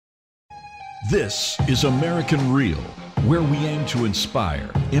This is American Real, where we aim to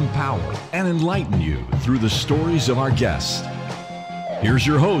inspire, empower, and enlighten you through the stories of our guests. Here's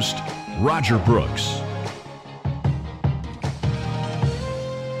your host, Roger Brooks.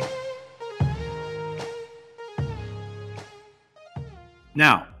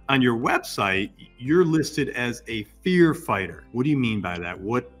 Now, on your website, you're listed as a fear fighter. What do you mean by that?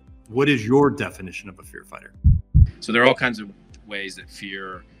 What is your definition of a fear fighter? So there are all kinds of ways that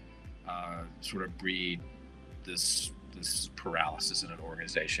fear sort of breed this paralysis in an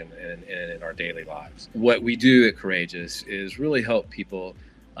organization and in our daily lives. What we do at Courageous is really help people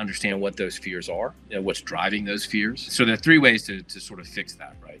understand what those fears are and what's driving those fears. So there are three ways to sort of fix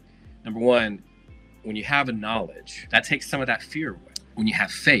that, right? Number one, when you have a knowledge, that takes some of that fear away. When you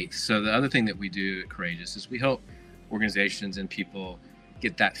have faith, so the other thing that we do at Courageous is we help organizations and people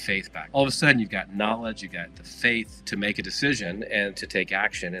get that faith back. All of a sudden, you've got knowledge, you've got the faith to make a decision and to take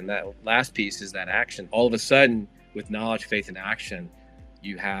action. And that last piece is that action. All of a sudden, with knowledge, faith, and action,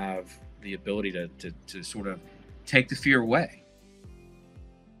 you have the ability to sort of take the fear away.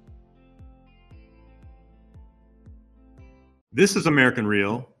 This is American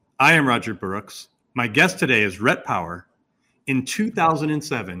Real. I am Roger Brooks. My guest today is Rhett Power. In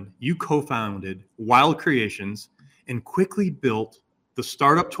 2007, you co-founded Wild Creations and quickly built the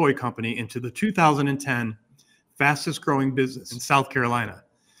startup toy company into the 2010 fastest growing business in South Carolina.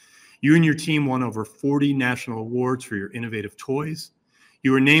 You and your team won over 40 national awards for your innovative toys.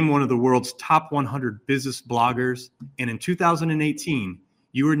 You were named one of the world's top 100 business bloggers. And in 2018,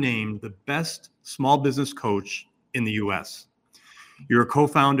 you were named the best small business coach in the US. You're a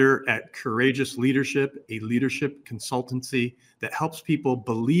co-founder at Courageous Leadership, a leadership consultancy that helps people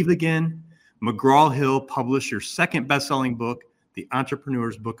believe again. McGraw-Hill published your second best-selling book, The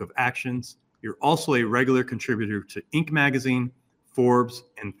Entrepreneur's Book of Actions. You're also a regular contributor to Inc. magazine, Forbes,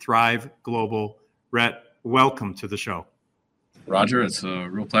 and Thrive Global. Rhett, welcome to the show. Roger, it's a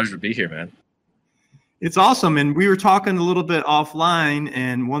real pleasure to be here, man. It's awesome. And we were talking a little bit offline,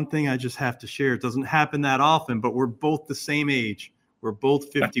 and one thing I just have to share, it doesn't happen that often, but we're both the same age. We're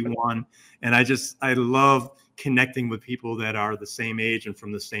both 51. And I love connecting with people that are the same age and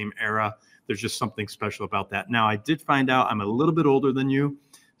from the same era. There's just something special about that. Now, I did find out I'm a little bit older than you.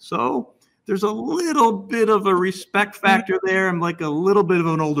 So there's a little bit of a respect factor there. I'm like a little bit of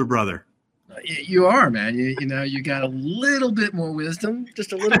an older brother. You are, man. You got a little bit more wisdom,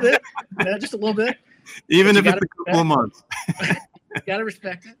 just a little bit, just a little bit. Even if it's a couple of months. You got to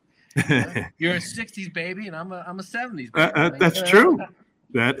respect it. You're a 60s baby, and I'm a 70s baby. That's true.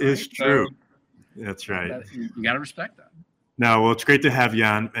 That is true. That's right. You got to respect that. No, well, it's great to have you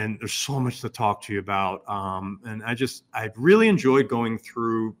on, and there's so much to talk to you about. And I really enjoyed going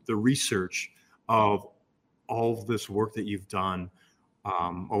through the research of all of this work that you've done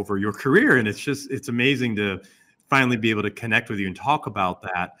over your career, and it's amazing to finally be able to connect with you and talk about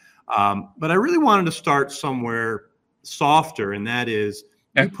that. But I really wanted to start somewhere softer, and that is,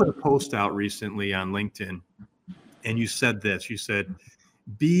 you put a post out recently on LinkedIn, and you said this. You said,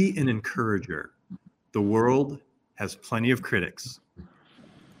 "Be an encourager. The world has plenty of critics."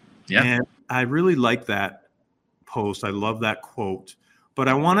 Yeah. And I really like that post. I love that quote. But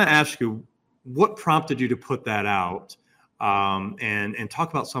I want to ask you, what prompted you to put that out, and talk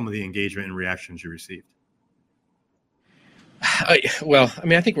about some of the engagement and reactions you received? Well, I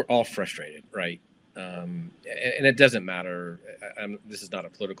mean, I think we're all frustrated, right? And it doesn't matter. This is not a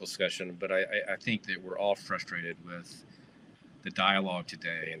political discussion, but I think that we're all frustrated with the dialogue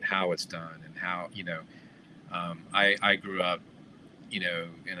today and how it's done, and how, I grew up, in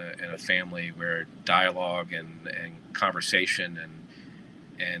a family where dialogue and conversation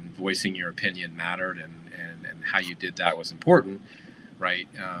and voicing your opinion mattered, and how you did that was important, right?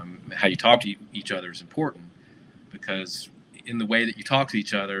 How you talk to each other is important, because in the way that you talk to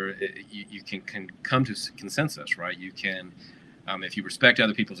each other, you can come to consensus, right? You can, if you respect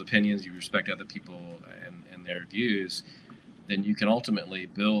other people's opinions, you respect other people and their views, then you can ultimately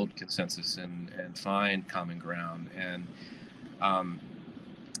build consensus and find common ground. And,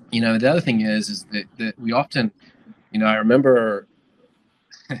 the other thing is that we often, I remember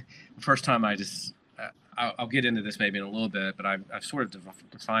the first time I'll get into this maybe in a little bit, but I've sort of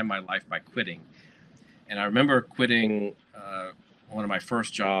defined my life by quitting. And I remember quitting one of my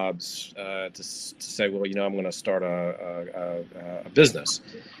first jobs to say, well, I'm going to start a business.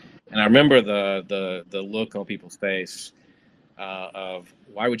 And I remember the look on people's face of,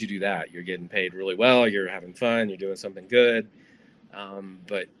 why would you do that? You're getting paid really well, you're having fun, you're doing something good,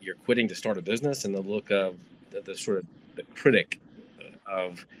 but you're quitting to start a business. And the look of the sort of the critic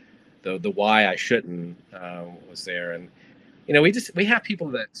of the why I shouldn't was there. And we have people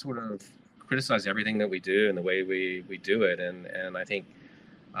that sort of criticize everything that we do and the way we do it. And I think,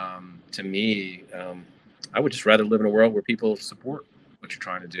 to me, I would just rather live in a world where people support what you're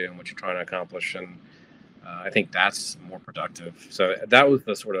trying to do and what you're trying to accomplish. And I think that's more productive. So that was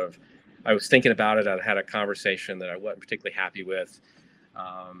the sort of, I was thinking about it. I had a conversation that I wasn't particularly happy with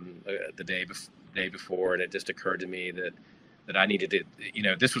the day before, and it just occurred to me that I needed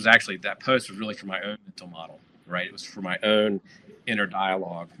to, this was actually, that post was really for my own mental model, right? It was for my own inner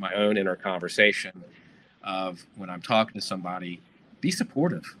dialogue, my own inner conversation of when I'm talking to somebody, be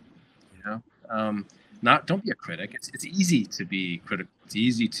supportive, don't be a critic. It's easy to be critical. It's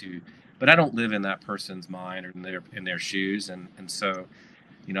easy but I don't live in that person's mind or in their shoes. And so,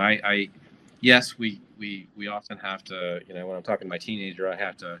 I yes, we often have to, when I'm talking to my teenager, I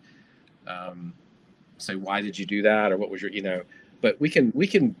have to say, why did you do that? Or what was your, but we can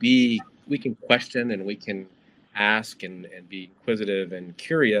question, and we can ask and be inquisitive and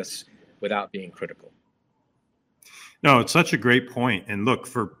curious without being critical. No, it's such a great point. And look,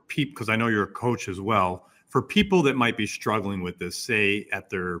 for people, because I know you're a coach as well, for people that might be struggling with this, say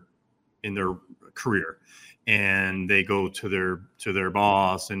in their career, and they go to their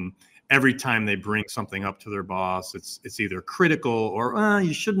boss, and every time they bring something up to their boss, it's either critical or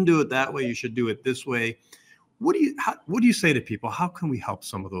you shouldn't do it that way, you should do it this way. What do you say to people? How can we help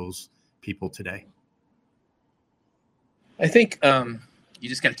some of those people today? I think you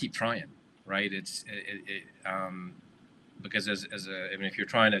just got to keep trying, right? Because if you're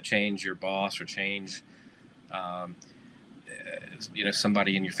trying to change your boss or change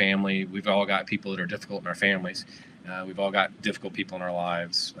somebody in your family, we've all got people that are difficult in our families. We've all got difficult people in our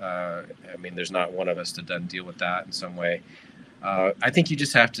lives. There's not one of us that doesn't deal with that in some way. I think you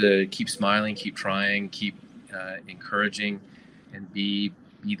just have to keep smiling, keep trying, keep encouraging, and be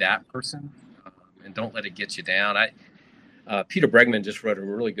that person, and don't let it get you down. Peter Bregman just wrote a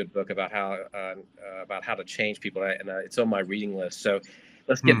really good book about how to change people, and it's on my reading list. So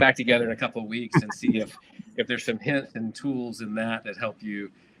let's get back together in a couple of weeks and see if there's some hints and tools in that help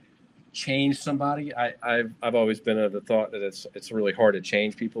you change somebody. I've always been of the thought that it's really hard to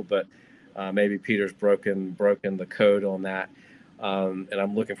change people, but maybe Peter's broken the code on that, and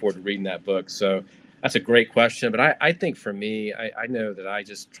I'm looking forward to reading that book. So that's a great question. But I think for me, I know that I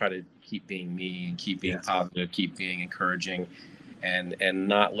just try to keep being me and keep being positive, keep being encouraging, and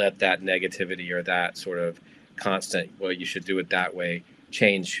not let that negativity or that sort of constant, well, you should do it that way,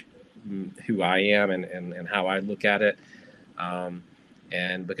 change who I am and how I look at it.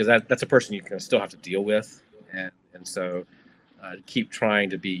 And because that's a person you can still have to deal with. And so keep trying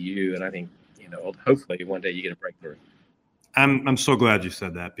to be you. And I think, hopefully one day you get a breakthrough. I'm so glad you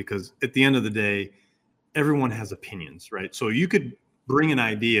said that, because at the end of the day, everyone has opinions, right? So you could bring an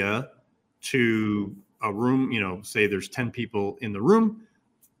idea to a room, say there's 10 people in the room,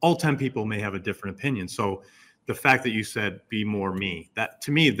 all 10 people may have a different opinion. So the fact that you said, be more me, that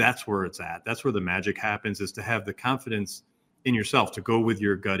to me, that's where it's at. That's where the magic happens, is to have the confidence in yourself to go with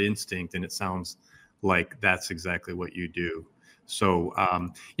your gut instinct. And it sounds like that's exactly what you do. So,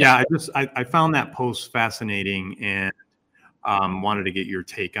 I found that post fascinating, and wanted to get your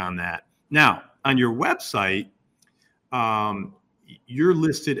take on that. Now, on your website, you're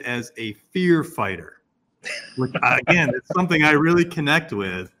listed as a fear fighter, which again, it's something I really connect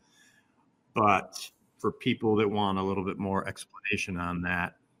with. But for people that want a little bit more explanation on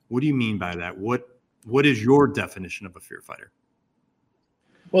that, what do you mean by that? What is your definition of a fear fighter?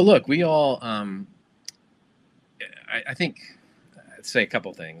 Well, look, we all, I think, I'd say a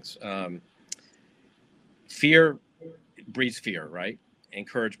couple things. Fear breeds fear, right? And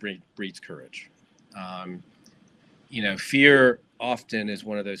courage breeds courage. Fear often is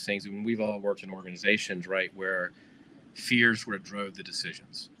one of those things, and we've all worked in organizations, right, where fear sort of drove the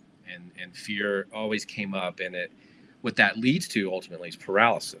decisions, and fear always came up, and what that leads to ultimately is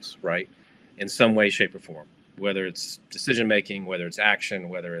paralysis, right? In some way, shape, or form, whether it's decision making, whether it's action,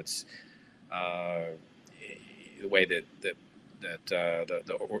 whether it's the way that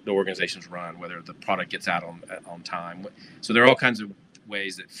the organizations run, whether the product gets out on time. So there are all kinds of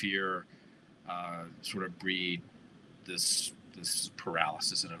ways that fear sort of breed this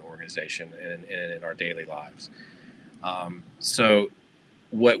paralysis in an organization and in our daily lives. So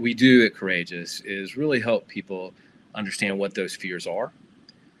what we do at Courageous is really help people understand what those fears are,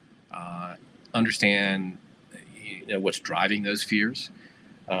 understand what's driving those fears,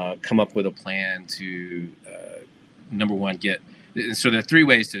 come up with a plan to number one, so there are three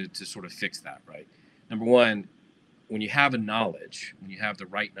ways to sort of fix that, right? Number one, when you have when you have the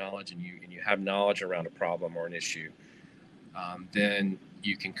right knowledge, and you have knowledge around a problem or an issue, then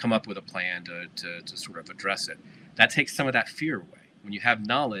you can come up with a plan to sort of address it. That takes some of that fear away. When you have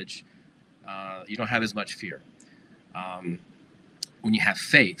knowledge, you don't have as much fear. When you have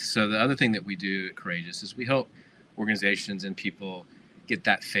faith. So the other thing that we do at Courageous is we help organizations and people get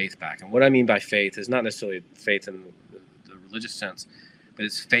that faith back. And what I mean by faith is not necessarily faith in the religious sense, but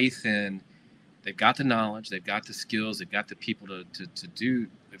it's faith in they've got the knowledge, they've got the skills, they've got the people to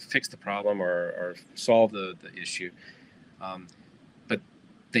fix the problem or solve the issue. But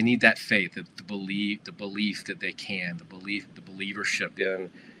they need that faith, the belief that they can, the believership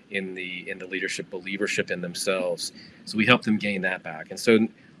in the leadership, believership in themselves. So we help them gain that back. And so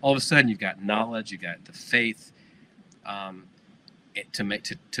all of a sudden you've got knowledge, you've got the faith to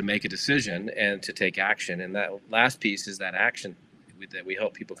make a decision and to take action. And that last piece is that action that we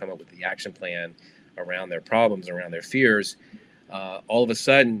help people come up with the action plan around their problems, around their fears. All of a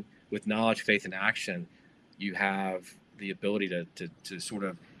sudden with knowledge, faith, and action, you have the ability to sort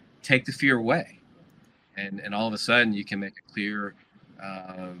of take the fear away. And all of a sudden you can make a clear,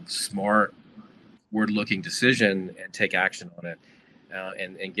 smart, forward-looking decision and take action on it,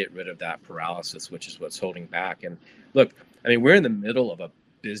 and get rid of that paralysis, which is what's holding back. And look, I mean, we're in the middle of a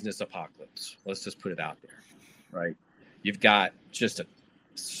business apocalypse. Let's just put it out there, right? You've got just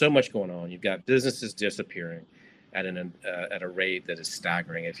so much going on. You've got businesses disappearing at a rate that is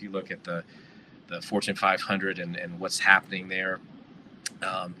staggering. If you look at the Fortune 500 and what's happening there,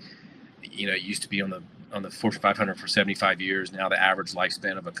 it used to be on the Fortune 500 for 75 years. Now the average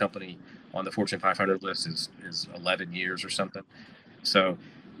lifespan of a company on the Fortune 500 list is 11 years or something. So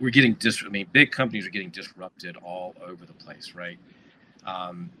we're getting big companies are getting disrupted all over the place, right?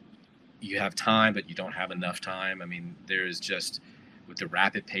 You have time, but you don't have enough time. I mean, there is just, with the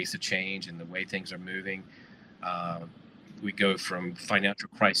rapid pace of change and the way things are moving, we go from financial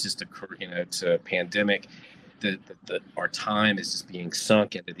crisis to pandemic. Our time is just being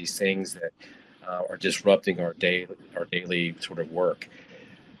sunk into these things that are disrupting our daily sort of work.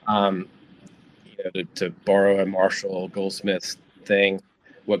 To borrow a Marshall Goldsmith thing,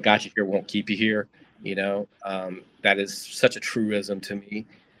 what got you here won't keep you here. That is such a truism to me.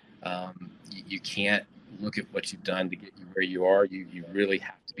 You can't look at what you've done to get you where you are. You really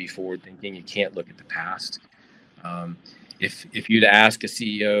have to be forward thinking. You can't look at the past. If you'd ask a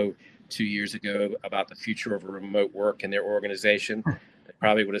CEO 2 years ago about the future of remote work in their organization, they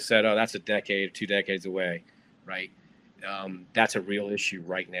probably would have said, "Oh, that's a decade, 2 decades away," right? That's a real issue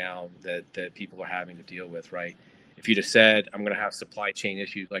right now that people are having to deal with, right? If you'd have said, "I'm going to have supply chain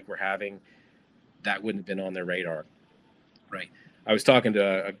issues like we're having," that wouldn't have been on their radar, right? I was talking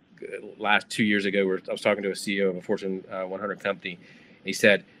to last 2 years ago, I was talking to a CEO of a Fortune 100 company. And he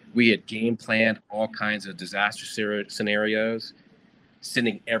said, we had game planned all kinds of disaster scenarios.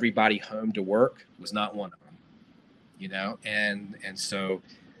 Sending everybody home to work was not one of them, and so,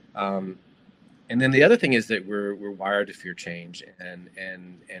 and then the other thing is that we're wired to fear change, and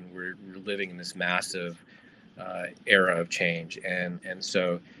we're living in this massive era of change, and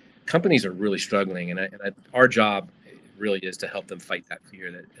so companies are really struggling, and our job really is to help them fight that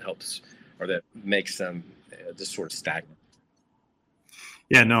fear that helps or that makes them just sort of stagnant.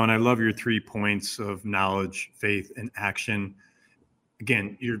 Yeah, no, and I love your 3 points of knowledge, faith, and action.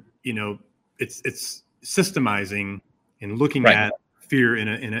 Again, it's systemizing and looking right. at fear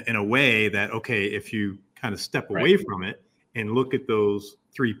in a way that, okay, if you kind of step away from it and look at those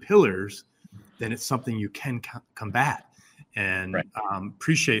 3 pillars, then it's something you can combat. And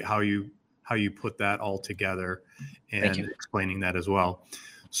appreciate how you put that all together and explaining that as well.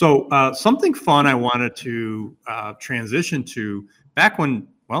 So something fun I wanted to transition to back when,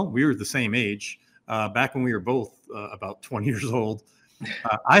 we were the same age, back when we were both about 20 years old.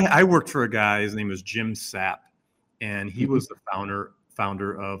 I worked for a guy, his name was Jim Sapp, and he was the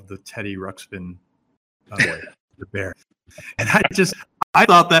founder of the Teddy Ruxpin, the bear. And I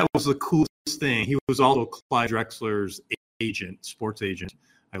thought that was the coolest thing. He was also Clyde Drexler's sports agent.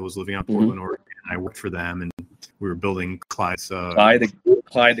 I was living on Portland, Oregon, and I worked for them, and we were building Clyde's. Clyde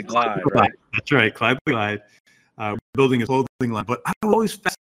the Glide, right? That's right, Clyde the Glide. Building a clothing line. But I was always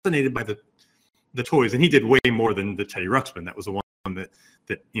fascinated by the toys, and he did way more than the Teddy Ruxpin. That was the one that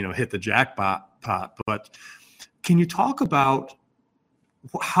hit the jackpot. But can you talk about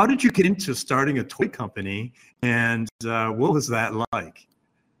how did you get into starting a toy company, and what was that like?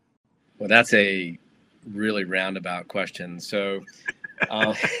 Well, that's a really roundabout question. So,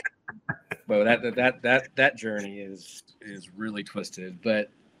 but that journey is really twisted.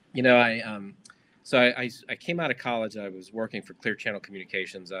 But I came out of college. I was working for Clear Channel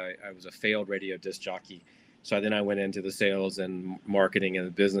Communications. I was a failed radio disc jockey. So then I went into the sales and marketing and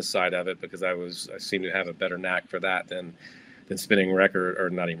the business side of it because I seemed to have a better knack for that than spinning or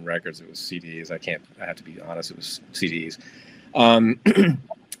not even records. It was CDs. I have to be honest. It was CDs.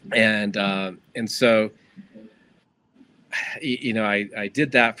 And so, I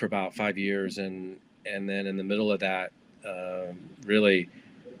did that for about 5 years, and then in the middle of that, really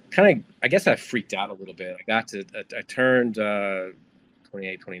kind of, I guess I freaked out a little bit. I turned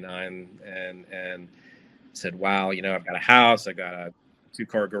 28, 29, and said, wow, I've got a house, I got a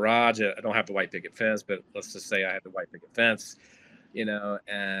 2-car garage. I don't have the white picket fence, but let's just say I have the white picket fence, and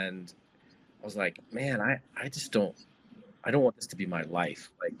I was like, man, I don't want this to be my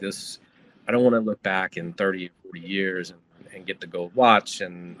life. Like this, I don't want to look back in 30, 40 years and get the gold watch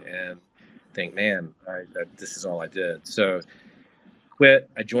and think, man, this is all I did. So quit.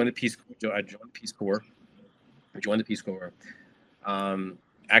 I joined the Peace Corps. I joined the Peace Corps.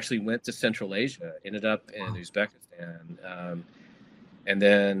 Actually went to Central Asia, ended up in Uzbekistan. And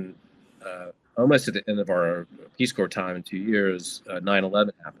then almost at the end of our Peace Corps time in 2 years,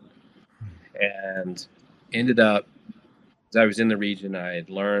 9/11 happened. And ended up, as I was in the region, I had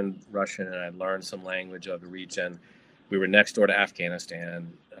learned Russian and I had learned some language of the region. We were next door to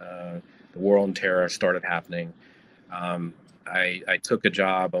Afghanistan. The war on terror started happening. I took a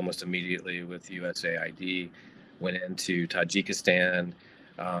job almost immediately with USAID, went into Tajikistan,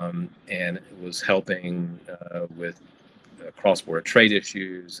 and was helping with cross-border trade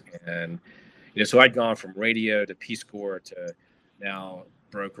issues. And so I'd gone from radio to Peace Corps to now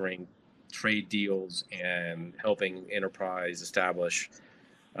brokering trade deals and helping enterprise establish,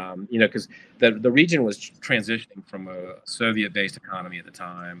 because the region was transitioning from a Soviet-based economy at the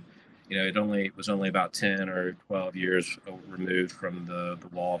time. It was only about 10 or 12 years removed from the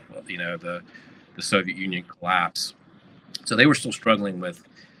wall, the Soviet Union collapse. So they were still struggling with,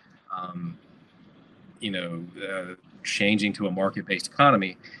 changing to a market-based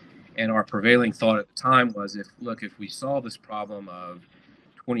economy. And our prevailing thought at the time was, if we solve this problem of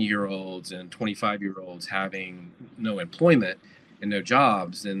 20-year-olds and 25-year-olds having no employment and no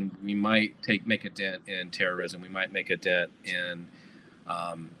jobs, then we might make a dent in terrorism. We might make a dent in,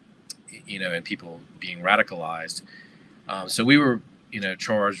 in people being radicalized. So we were,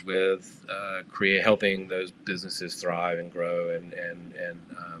 charged with helping those businesses thrive and grow, and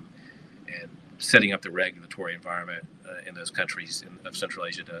setting up the regulatory environment in those countries of Central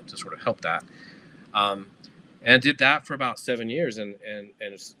Asia to sort of help that. And did that for about 7 years, and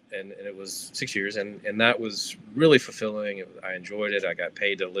it was 6 years, and that was really fulfilling. I enjoyed it. I got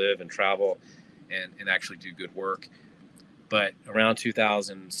paid to live and travel, and actually do good work. But around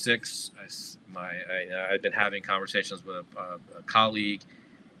 2006, I'd been having conversations with a colleague,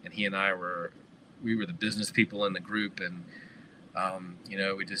 and he and I were the business people in the group, and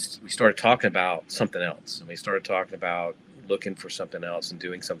we started talking about something else, and we started talking about looking for something else and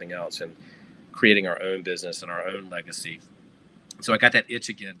doing something else and creating our own business and our own legacy. So I got that itch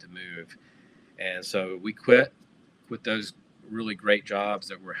again to move. And so we quit those really great jobs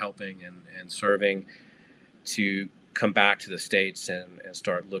that were helping and serving, to come back to the States and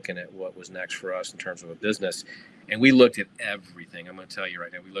start looking at what was next for us in terms of a business. And we looked at everything. I'm going to tell you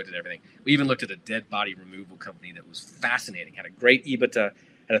right now, we looked at everything. We even looked at a dead body removal company that was fascinating, had a great EBITDA,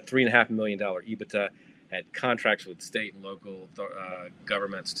 had a $3.5 million EBITDA, had contracts with state and local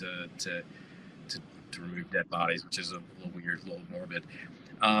governments to remove dead bodies, which is a little weird, a little morbid.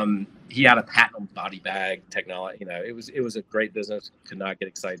 He had a patent on body bag technology. It was a great business. Could not get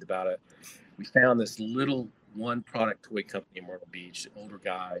excited about it. We found this little one product toy company in Myrtle Beach. Older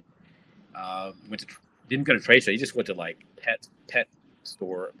guy, didn't go to trade show. He just went to like pet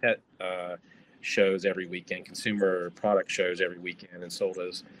shows every weekend, consumer product shows every weekend, and sold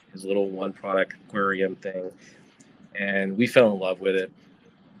his little one product aquarium thing. And we fell in love with it.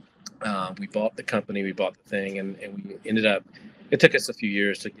 We bought the company, we bought the thing, and we ended up, it took us a few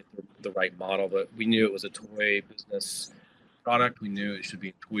years to get the right model, but we knew it was a toy business product. We knew it should be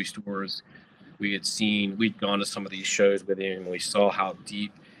in toy stores. We'd gone to some of these shows with him, and we saw how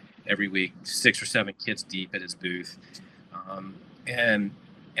deep every week, 6 or 7 kids deep at his booth. And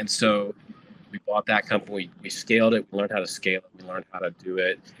so we bought that company, we scaled it, we learned how to scale it, we learned how to do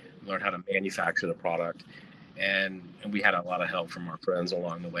it, we learned how to manufacture the product. And we had a lot of help from our friends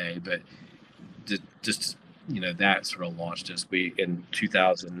along the way, but just that sort of launched us. In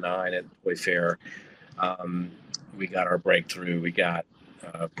 2009 at Toy Fair, we got our breakthrough. We got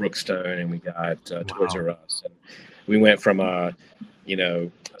Brookstone, and we got Toys R Us, and we went from a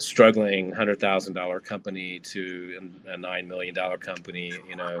struggling $100,000 company to a $9 million company,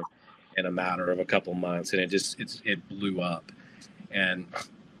 in a matter of a couple months, and it blew up, and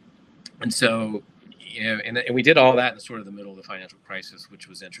so. And we did all that in sort of the middle of the financial crisis, which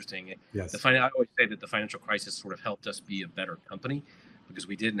was interesting. Yes. I always say that the financial crisis sort of helped us be a better company, because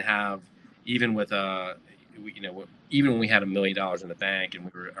we didn't have, even with even when we had $1 million in the bank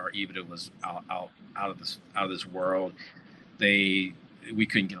and our EBITDA was out of this world, we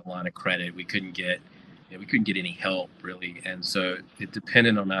couldn't get a line of credit. We couldn't get any help really. And so it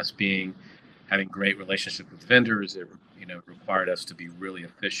depended on us having great relationships with vendors. It required us to be really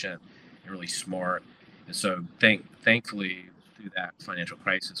efficient and really smart. And so thankfully through that financial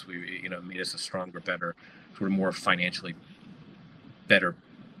crisis, we made us a stronger, better, sort of more financially better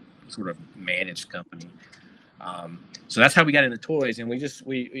sort of managed company. So that's how we got into toys, and we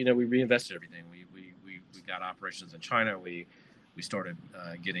reinvested everything. We got operations in China. We started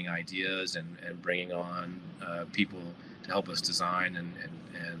getting ideas and bringing on people to help us design, and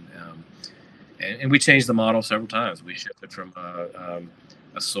we changed the model several times. We shifted from a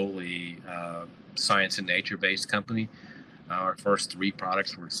solely science and nature based company. Our first 3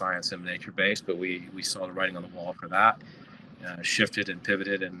 products were science and nature based, but we saw the writing on the wall for that. Shifted and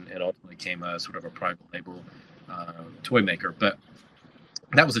pivoted, and ultimately came a sort of a private label toy maker. But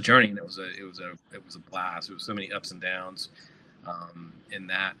that was a journey, and it was a blast. There was so many ups and downs in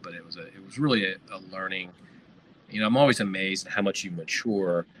that, but it was really a learning. I'm always amazed at how much you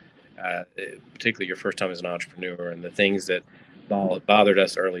mature, particularly your first time as an entrepreneur, and the things that bothered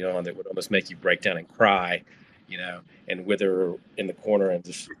us early on that would almost make you break down and cry, and wither in the corner and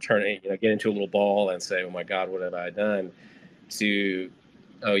just get into a little ball and say, "Oh my God, what have I done?" To,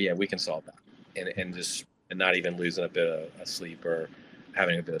 "Oh yeah, we can solve that," and not even losing a bit of sleep or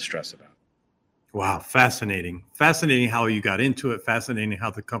having a bit of stress about it. Wow, fascinating how you got into it. Fascinating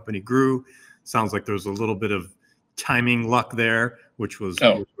how the company grew. Sounds like there was a little bit of timing luck there, which was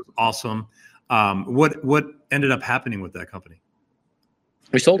awesome. What ended up happening with that company?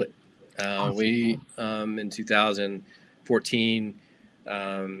 We sold it. We in 2014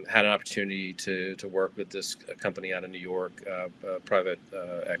 had an opportunity to work with this company out of New York, a private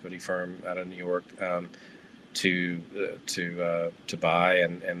equity firm out of New York, to buy,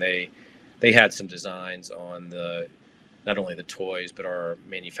 and they had some designs on not only the toys but our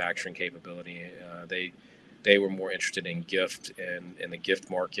manufacturing capability. They were more interested in gift and in the gift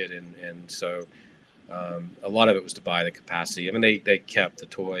market, and so a lot of it was to buy the capacity. I mean, they kept the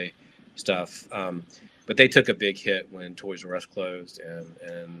toy stuff, but they took a big hit when Toys R Us closed,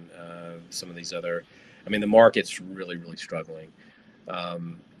 and some of these other. I mean, the market's really, really struggling,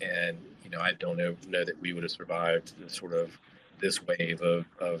 and I don't know that we would have survived this wave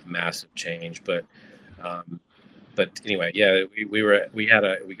of massive change. But anyway, yeah, we got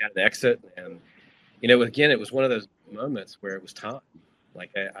an exit, and again, it was one of those moments where it was time.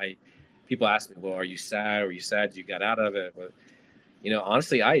 Like people ask me, well, are you sad? Are you sad you got out of it? But,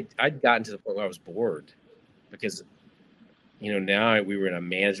 honestly, I'd gotten to the point where I was bored, because, now we were in a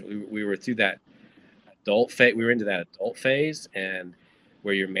management, we were through that adult phase. We were into that adult phase, and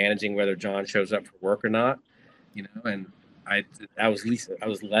where you're managing whether John shows up for work or not, and I was less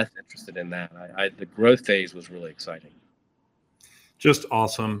interested in that. The growth phase was really exciting. Just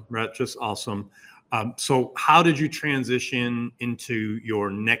awesome, Rhett. Just awesome. So how did you transition into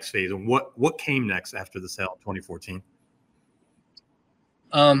your next phase, and what came next after the sale in 2014?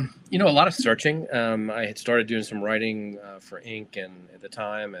 A lot of searching. I had started doing some writing for Inc. and at the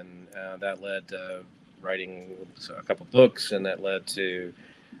time, and that led to writing a couple books, and that led to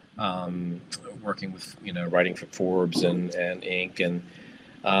working with writing for Forbes and Inc. and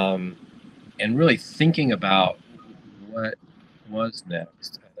really thinking about what was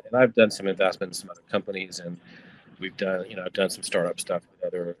next. And I've done some investment in some other companies, and we've done I've done some startup stuff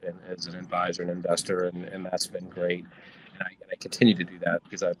with as an advisor and investor, and that's been great. And I continue to do that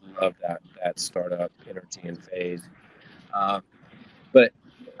because I love that startup energy and phase. But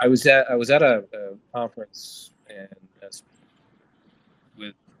I was at a conference and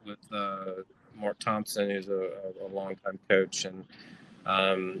with Mark Thompson, who's a longtime coach, and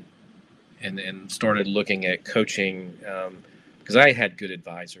started looking at coaching because I had good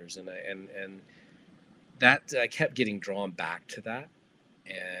advisors, and that I kept getting drawn back to that,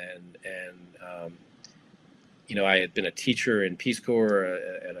 and I had been a teacher in Peace Corps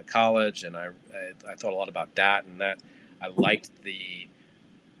at a college, and I thought a lot about that, and that I liked the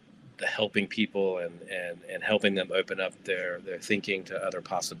helping people and helping them open up their thinking to other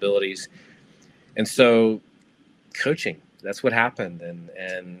possibilities. And so coaching, that's what happened. And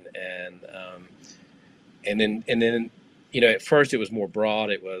then at first it was more broad.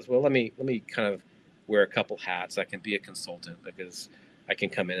 It was, well, let me kind of wear a couple hats. I can be a consultant because I can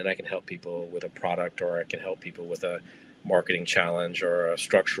come in and I can help people with a product, or I can help people with a marketing challenge or a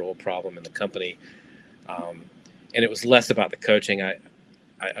structural problem in the company. And it was less about the coaching. I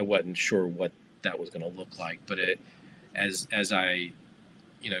wasn't sure what that was going to look like, but as I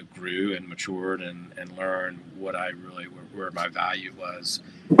grew and matured and learned what I really, where my value was,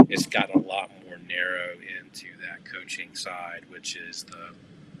 it's gotten a lot more narrow into that coaching side, which is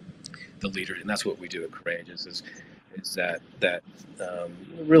the leader. And that's what we do at Courageous is that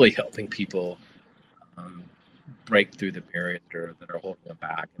really helping people break through the barriers that are holding them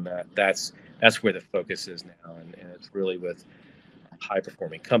back. And that's where the focus is now. And it's really with high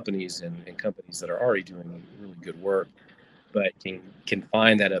performing companies and companies that are already doing really good work, but can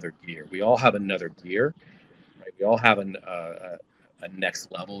find that other gear. We all have another gear, right? We all have a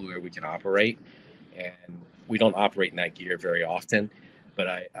next level where we can operate, and we don't operate in that gear very often.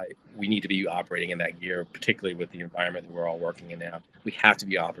 But we need to be operating in that gear, particularly with the environment that we're all working in now. We have to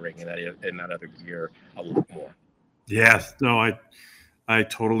be operating in that other gear a lot more. Yes, no, I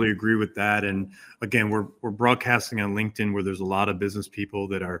totally agree with that. And again, we're broadcasting on LinkedIn, where there's a lot of business people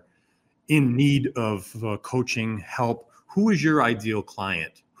that are in need of coaching help. Who is your ideal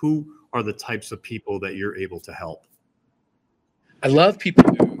client? Who are the types of people that you're able to help? I love people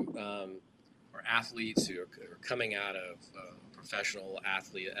who are athletes who are coming out of a professional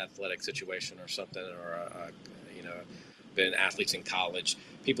athletic situation or something, or been athletes in college.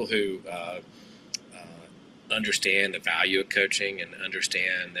 People who understand the value of coaching and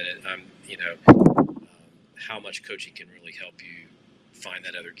understand that how much coaching can really help you find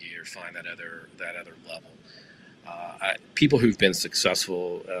that other gear, find that other level. People who've been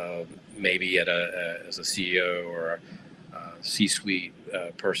successful, maybe as a CEO or a C-suite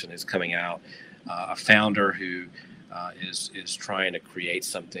person is coming out, a founder who is trying to create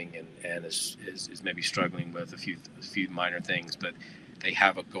something and is maybe struggling with a few minor things, but they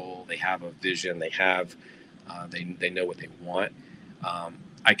have a goal, they have a vision, they know what they want.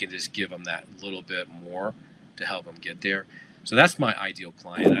 I can just give them that little bit more to help them get there. So that's my ideal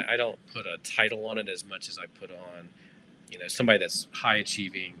client. I don't put a title on it as much as I put on, somebody that's high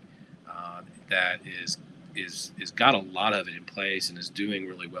achieving, that is got a lot of it in place and is doing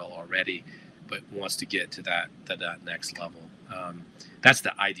really well already, but wants to get to that next level. That's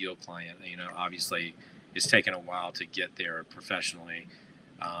the ideal client. Obviously, it's taken a while to get there professionally.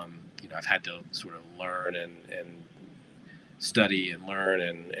 I've had to sort of learn and study and learn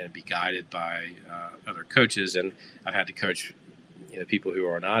and be guided by other coaches, and I've had to coach people who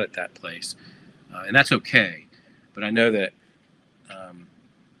are not at that place, and that's okay. But I know that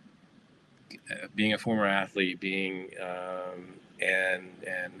being a former athlete, being and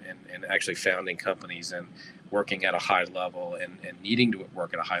actually founding companies and working at a high level and needing to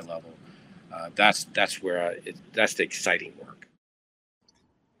work at a high level, that's where that's the exciting work.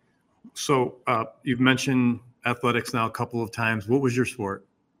 So you've mentioned athletics now a couple of times. What was your sport?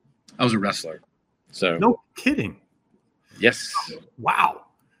 I was a wrestler. So no kidding. Yes. Wow.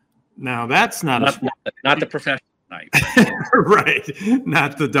 Now that's not the professional type. Right.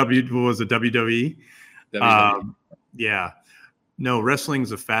 Not the what was it, WWE? WWE. Yeah. No,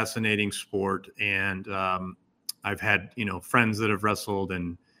 wrestling's a fascinating sport, and I've had friends that have wrestled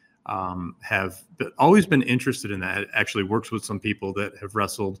and have always been interested in that. It actually works with some people that have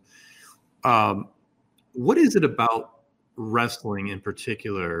wrestled. What is it about wrestling in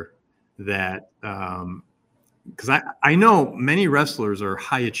particular that, because I know many wrestlers are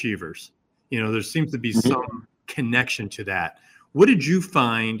high achievers, there seems to be some connection to that. What did you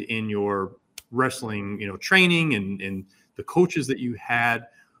find in your wrestling, training and the coaches that you had?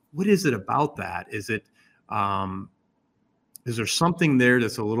 What is it about that? Is there something there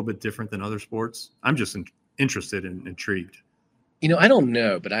that's a little bit different than other sports? I'm just interested and intrigued. I don't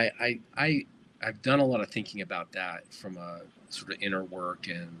know, but I've done a lot of thinking about that from a sort of inner work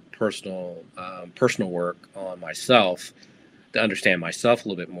and personal work on myself to understand myself a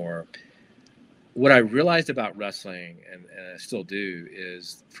little bit more. What I realized about wrestling, and I still do,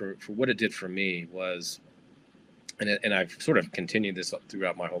 is for what it did for me was, and I've sort of continued this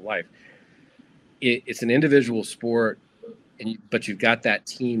throughout my whole life. It's an individual sport, but you've got that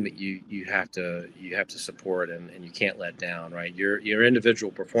team that you have to support and you can't let down, right? Your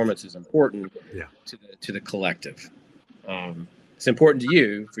individual performance is important to the collective. It's important to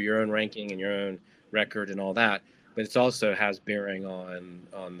you for your own ranking and your own record and all that, but it also has bearing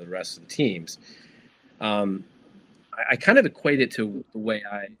on the rest of the teams. I kind of equate it to the way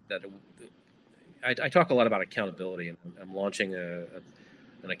I talk a lot about accountability, and I'm launching an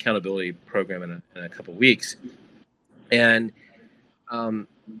accountability program in a couple of weeks. And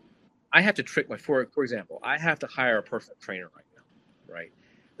I have to trick for example, I have to hire a personal trainer right now, right?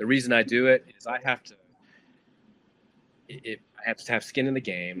 The reason I do it is I have to have skin in the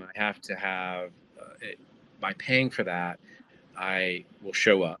game. I have to have, by paying for that, I will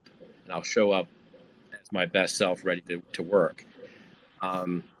show up, and I'll show up as my best self, ready to work.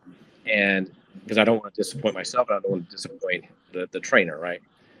 Um, and because I don't want to disappoint myself, I don't want to disappoint the trainer, right?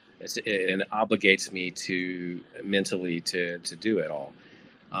 And it obligates me to mentally to do it all,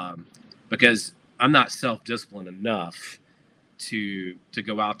 because I'm not self-disciplined enough to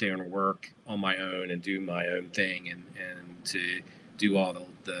go out there and work on my own and do my own thing and to do all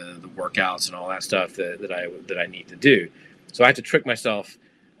the workouts and all that stuff that I need to do. So I have to trick myself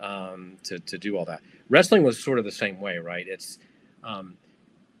to do all that. Wrestling was sort of the same way, right? It's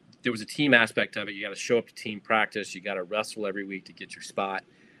there was a team aspect of it. You got to show up to team practice. You got to wrestle every week to get your spot.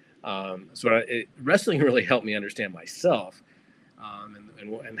 Wrestling really helped me understand myself,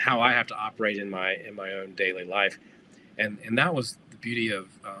 and how I have to operate in my own daily life. And that was the beauty of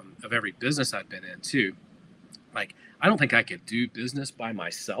every business I've been in too. Like, I don't think I could do business by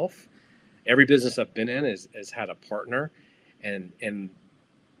myself. Every business I've been in has had a partner, and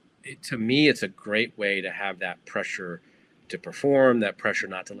to me, it's a great way to have that pressure to perform, that pressure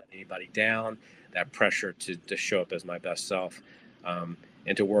not to let anybody down, that pressure to show up as my best self,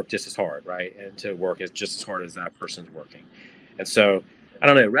 and to work just as hard, right? And to work just as hard as that person's working. And so, I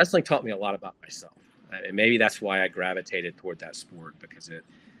don't know, wrestling taught me a lot about myself. And maybe that's why I gravitated toward that sport, because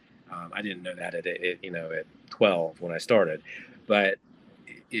I didn't know that at 12 when I started, but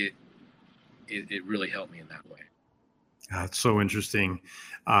it really helped me in that way. That's so interesting.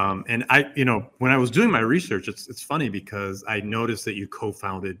 And when I was doing my research, it's funny because I noticed that you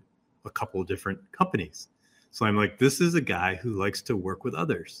co-founded a couple of different companies. So I'm like, this is a guy who likes to work with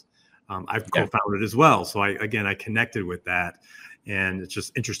others. I've co-founded as well. So I connected with that. And it's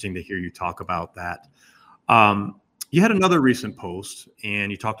just interesting to hear you talk about that. You had another recent post and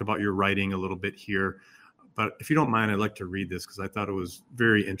you talked about your writing a little bit here, but if you don't mind, I'd like to read this because I thought it was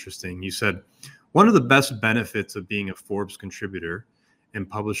very interesting. You said, one of the best benefits of being a Forbes contributor and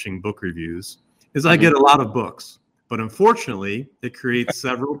publishing book reviews is I get a lot of books, but unfortunately it creates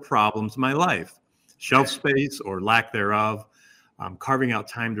several problems in my life: shelf space or lack thereof, carving out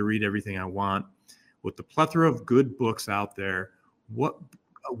time to read everything I want. With the plethora of good books out there, what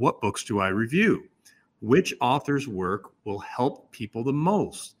books do I review? Which author's work will help people the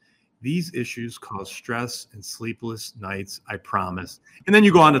most? These issues cause stress and sleepless nights, I promise. And then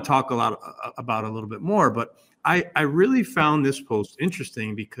you go on to talk a lot about a little bit more, but I really found this post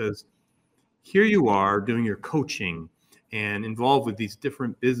interesting because here you are doing your coaching and involved with these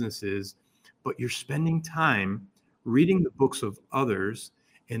different businesses, but you're spending time reading the books of others,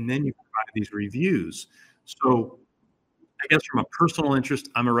 and then you provide these reviews. So I guess from a personal interest,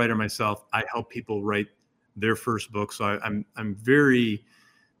 I'm a writer myself. I help people write their first book. So I'm very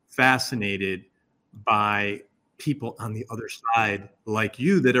fascinated by people on the other side like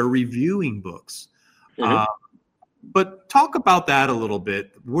you that are reviewing books. Mm-hmm. But talk about that a little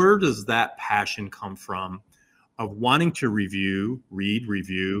bit. Where does that passion come from of wanting to read,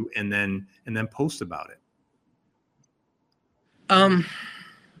 review, and then post about it?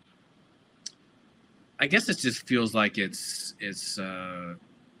 I guess it just feels like it's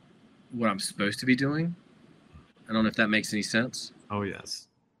what I'm supposed to be doing. I don't know if that makes any sense. Oh, yes.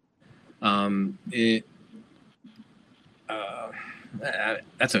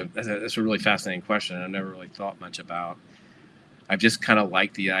 That's a really fascinating question. I never really thought much about. I've just kind of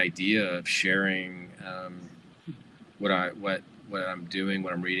liked the idea of sharing what I'm doing,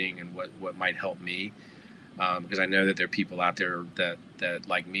 what I'm reading, and what might help me, because I know that there are people out there that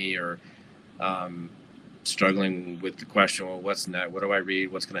like me are struggling with the question, well, what's next? What do I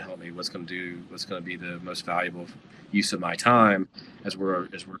read? What's going to help me? What's going to be the most valuable use of my time as we're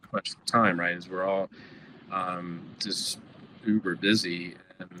questioning time, right? As we're all just uber busy,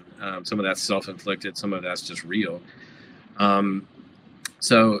 and some of that's self-inflicted, some of that's just real.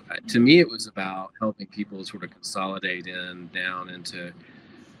 So to me, it was about helping people sort of consolidate down into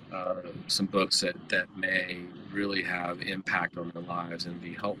some books that may really have impact on their lives and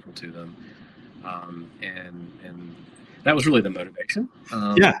be helpful to them. And that was really the motivation.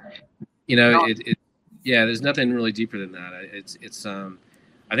 There's nothing really deeper than that. It's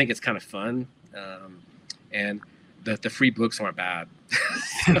I think it's kind of fun. And the free books aren't bad.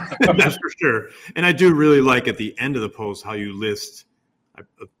 That's for sure. And I do really like at the end of the post how you list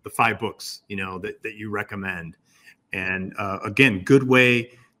the 5 books, that you recommend. And again, good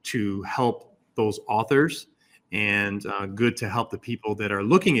way to help those authors, and good to help the people that are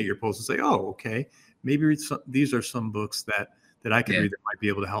looking at your post and say, oh, okay, maybe these are some books that I could read that might be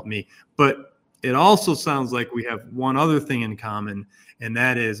able to help me. But it also sounds like we have one other thing in common, and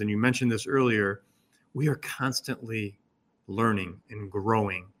that is, and you mentioned this earlier, we are constantly learning and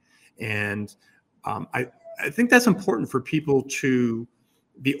growing. And I think that's important for people to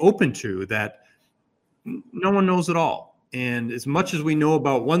be open to, that no one knows it all. And as much as we know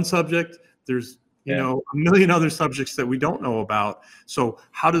about one subject, there's, Yeah. a million other subjects that we don't know about. So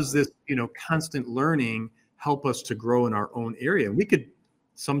how does this, constant learning help us to grow in our own area? And we could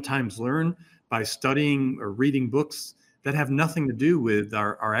sometimes learn by studying or reading books that have nothing to do with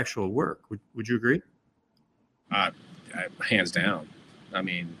our actual work. Would you agree? Hands down. I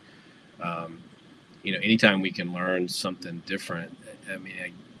mean, anytime we can learn something different. I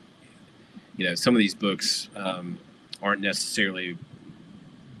mean, some of these books aren't necessarily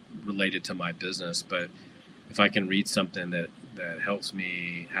related to my business, but if I can read something that helps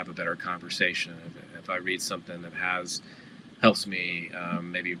me have a better conversation, if I read something that helps me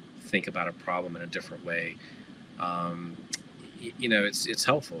maybe think about a problem in a different way, it's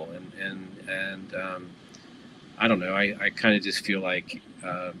helpful. And I don't know. I kind of just feel like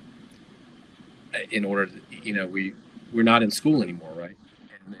in order to, we're not in school anymore, right?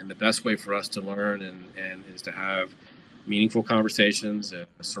 And the best way for us to learn and is to have meaningful conversations,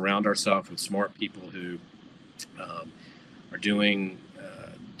 surround ourselves with smart people who are doing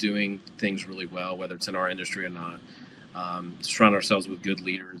things really well, whether it's in our industry or not. Surround ourselves with good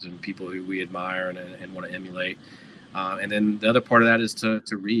leaders and people who we admire and want to emulate. And then the other part of that is to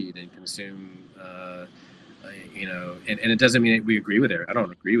read and consume. And it doesn't mean we agree with it. I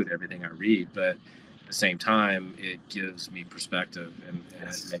don't agree with everything I read, but at the same time, it gives me perspective and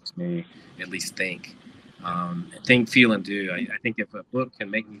it makes me at least think. Feel, and do. I think if a book can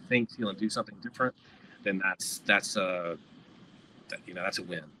make me think, feel, and do something different, then that's a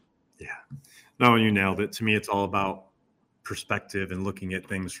win. Yeah. No, you nailed it. To me, it's all about perspective and looking at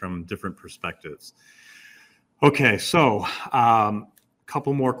things from different perspectives. Okay, so a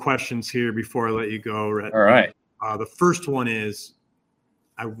couple more questions here before I let you go, Rhett. All right. The first one is,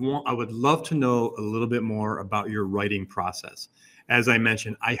 I would love to know a little bit more about your writing process. As I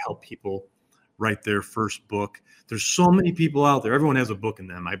mentioned, I help people write their first book. There's so many people out there. Everyone has a book in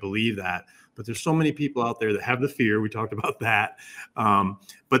them. I believe that. But there's so many people out there that have the fear. We talked about that.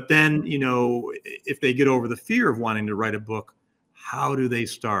 But then, if they get over the fear of wanting to write a book, how do they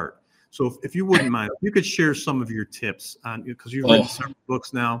start? So if you wouldn't mind, if you could share some of your tips on, because you've written several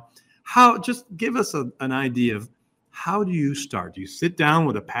books now, just give us an idea of how do you start? Do you sit down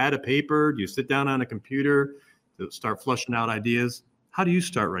with a pad of paper? Do you sit down on a computer to start flushing out ideas? How do you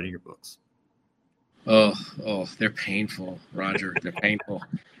start writing your books? Oh, they're painful, Roger. They're painful.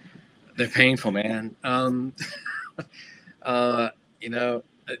 They're painful, man. I tell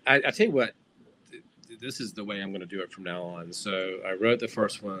you what, this is the way I'm going to do it from now on. So I wrote the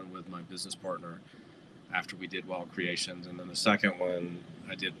first one with my business partner after we did Wild Creations. And then the second one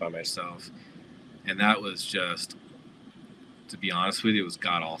I did by myself. And that was just, to be honest with you, it was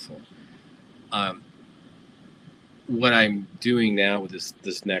god awful. What I'm doing now with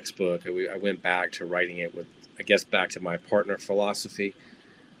this next book, I went back to writing it with, I guess, back to my partner philosophy.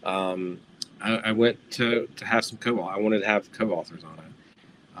 I went to have some I wanted to have co-authors on it.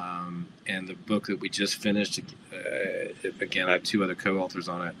 And the book that we just finished, again, I have two other co-authors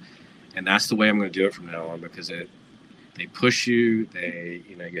on it. And that's the way I'm going to do it from now on, because they push you.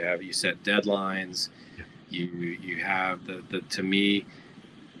 You set deadlines. You have to me,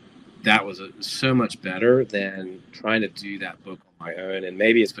 that was so much better than trying to do that book on my own. And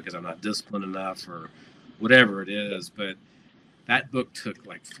maybe it's because I'm not disciplined enough or whatever it is, but that book took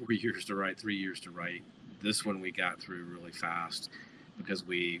like 4 years to write, 3 years to write. This one we got through really fast because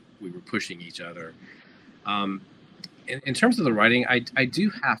we were pushing each other. In terms of the writing, I do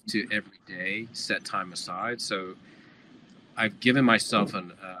have to every day set time aside. So I've given myself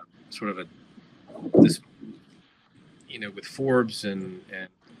with Forbes and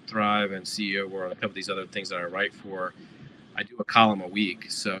Thrive and CEO World, a couple of these other things that I write for, I do a column a week.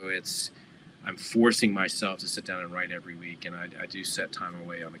 So I'm forcing myself to sit down and write every week. And I do set time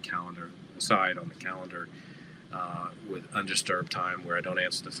away on the calendar, with undisturbed time where I don't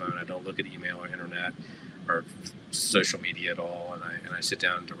answer the phone, I don't look at email or internet or social media at all. And I sit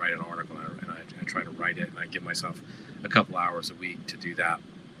down to write an article and I try to write it, and I give myself a couple hours a week to do that.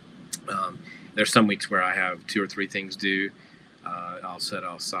 There's some weeks where I have 2 or 3 things due. I'll set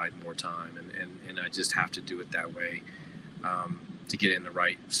aside more time, and I just have to do it that way to get in the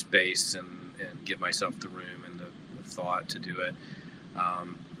right space and give myself the room and the thought to do it.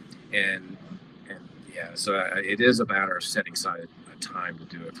 So it is a matter of setting aside a time to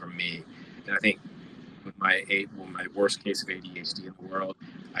do it for me. And I think with my worst case of ADHD in the world,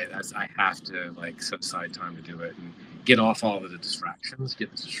 I have to set aside time to do it and get off all of the distractions, get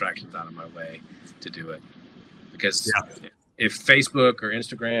the distractions out of my way to do it. Because if Facebook or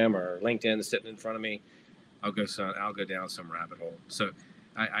Instagram or LinkedIn is sitting in front of me, I'll go down some rabbit hole. So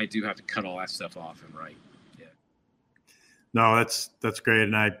I do have to cut all that stuff off and write. Yeah. No, that's great,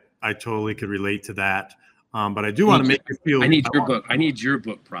 and I totally could relate to that. But I do want to make you feel. I need your book. I need your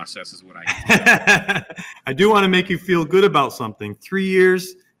book process is what I need. I do want to make you feel good about something. 3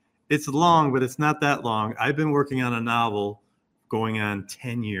 years, it's long, but it's not that long. I've been working on a novel going on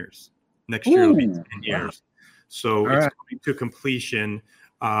 10 years. Next year will be 10 years. Wow. So it's coming to completion.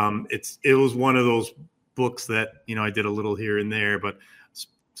 It was one of those books that, I did a little here and there, but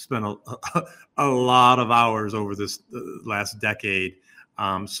spent a lot of hours over this last decade.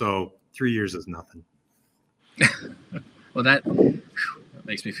 So 3 years is nothing. Well, that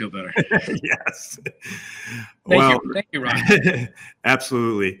makes me feel better. Yes. Thank you, Ryan.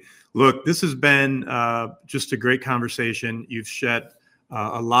 Absolutely. Look, this has been just a great conversation. You've shed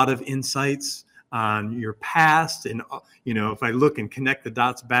a lot of insights on your past. And, if I look and connect the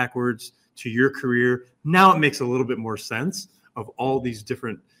dots backwards to your career, now it makes a little bit more sense of all these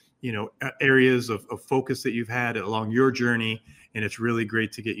different, areas of focus that you've had along your journey. And it's really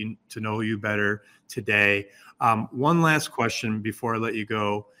great to get to know you better today. One last question before I let you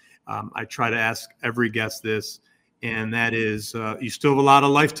go. I try to ask every guest this, and that is, you still have a lot of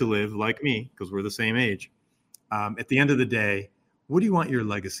life to live, like me, because we're the same age. At the end of the day, what do you want your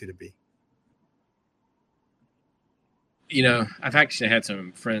legacy to be? I've actually had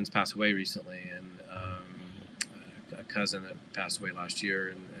some friends pass away recently, and a cousin that passed away last year,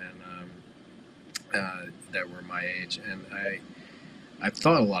 and that were my age, and I've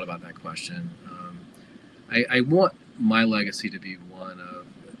thought a lot about that question. I want my legacy to be one of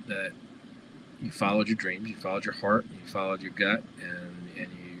that you followed your dreams, you followed your heart, you followed your gut, and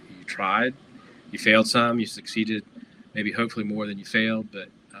you tried. You failed some, you succeeded, maybe hopefully more than you failed, but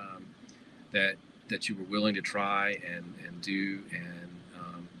that you were willing to try and do, and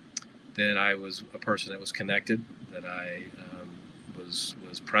then I was a person that was connected, that I was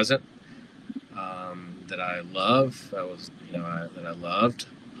present, that I love. That I loved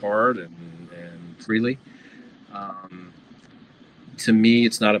hard and freely. To me,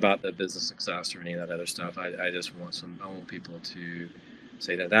 it's not about the business success or any of that other stuff. I just want I want people to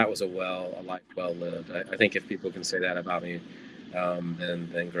say that was a life well lived. I think if people can say that about me,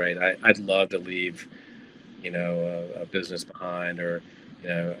 then great. I'd love to leave, a business behind, or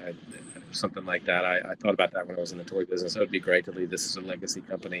something like that. I thought about that when I was in the toy business. It would be great to leave this as a legacy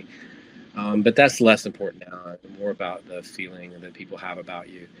company. But that's less important now. More about the feeling that people have about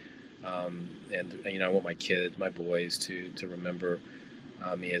you. And I want my kids, my boys, to remember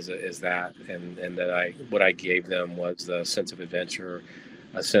me as that, and that what I gave them was the sense of adventure,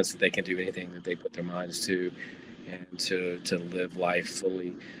 a sense that they can do anything that they put their minds to, and to live life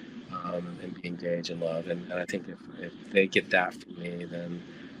fully, and be engaged in love. And I think if they get that from me, then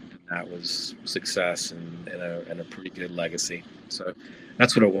that was success and a pretty good legacy. So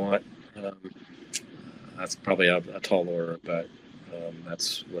that's what I want. That's probably a tall order, but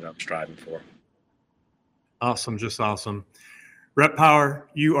that's what I'm striving for. Awesome. Just awesome. Rhett Power,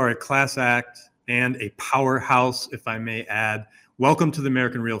 you are a class act and a powerhouse, if I may add. Welcome to the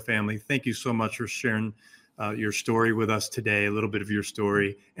American Real family. Thank you so much for sharing your story with us today, a little bit of your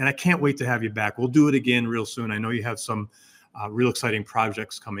story. And I can't wait to have you back. We'll do it again real soon. I know you have some real exciting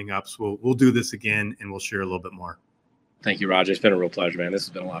projects coming up. So we'll do this again, and we'll share a little bit more. Thank you, Roger. It's been a real pleasure, man. This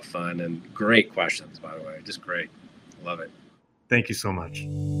has been a lot of fun, and great questions, by the way. Just great. Love it. Thank you so much.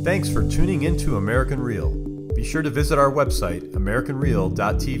 Thanks for tuning into American Real. Be sure to visit our website,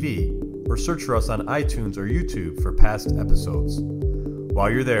 americanreal.tv, or search for us on iTunes or YouTube for past episodes. While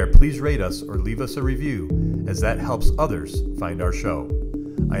you're there, please rate us or leave us a review, as that helps others find our show.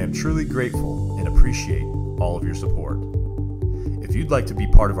 I am truly grateful and appreciate all of your support. If you'd like to be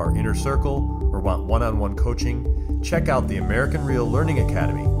part of our inner circle or want one-on-one coaching, check out the American Real Learning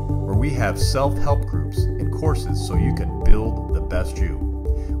Academy, where we have self-help groups and courses so you can build the best you.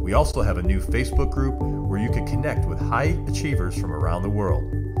 We also have a new Facebook group where you can connect with high achievers from around the world.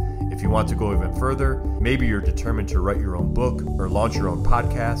 If you want to go even further, maybe you're determined to write your own book or launch your own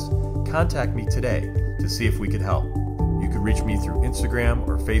podcast, contact me today to see if we could help. You can reach me through Instagram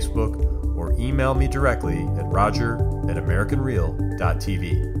or Facebook, or email me directly at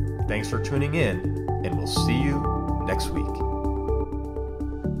roger@americanreal.tv. Thanks for tuning in, and we'll see you next week.